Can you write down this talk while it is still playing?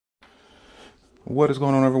What is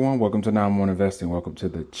going on, everyone? Welcome to Now More Investing. Welcome to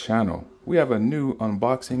the channel. We have a new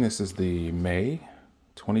unboxing. This is the May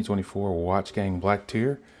 2024 WatchGang Black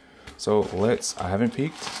Tier. So I haven't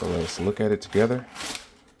peeked, so let's look at it together.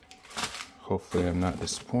 Hopefully I'm not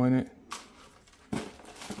disappointed.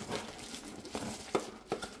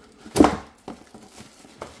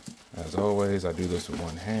 As always, I do this with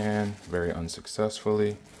one hand, very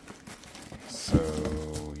unsuccessfully.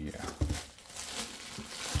 So yeah.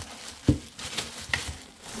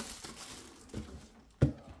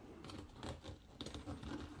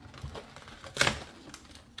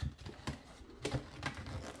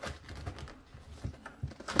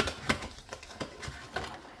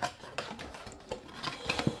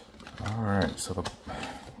 Alright, so I'm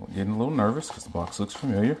getting a little nervous because the box looks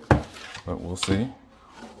familiar, but we'll see.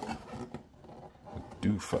 A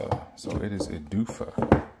doofa. So it is a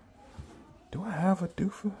doofa. Do I have a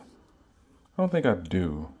doofa? I don't think I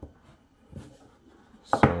do.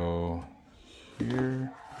 So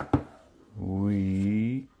here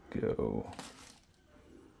we go.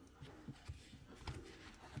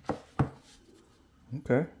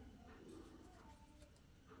 Okay.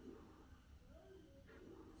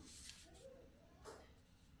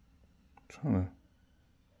 So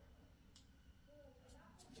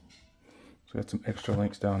got some extra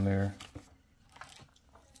links down there.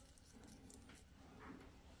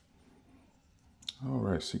 All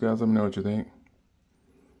right, so you guys let me know what you think.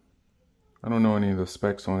 I don't know any of the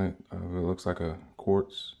specs on it. It looks like a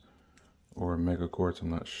quartz or a mega quartz, I'm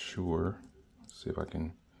not sure. Let's see if I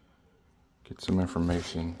can get some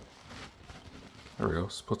information. There we go,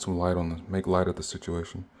 let's put some light on the, make light of the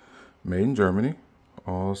situation. Made in Germany,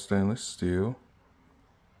 all stainless steel,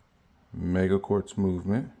 mega quartz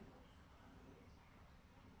movement.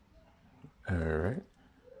 All right.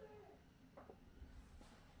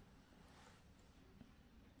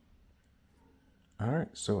 All right,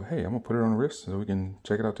 so hey, I'm gonna put it on the wrist so we can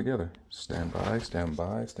check it out together. Stand by, stand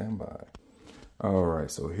by, stand by. All right,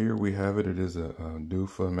 so here we have it. It is a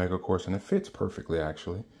doofa mega quartz, and it fits perfectly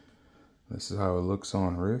actually. This is how it looks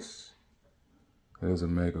on wrist. It is a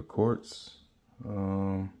mega quartz.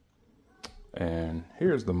 And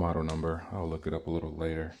here's the model number. I'll look it up a little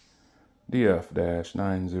later.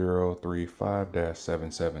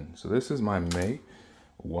 DF-9035-77. So this is my May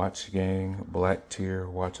WatchGang Black Tier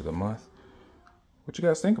Watch of the Month. What you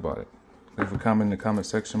guys think about it? Leave a comment in the comment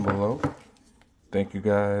section below. Thank you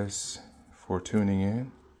guys for tuning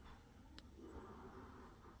in.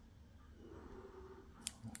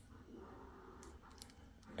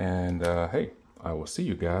 And hey, I will see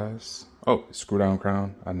you guys. Oh, screw down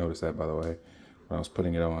crown. I noticed that, by the way, when I was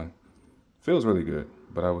putting it on. Feels really good.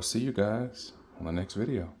 But I will see you guys on the next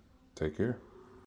video. Take care.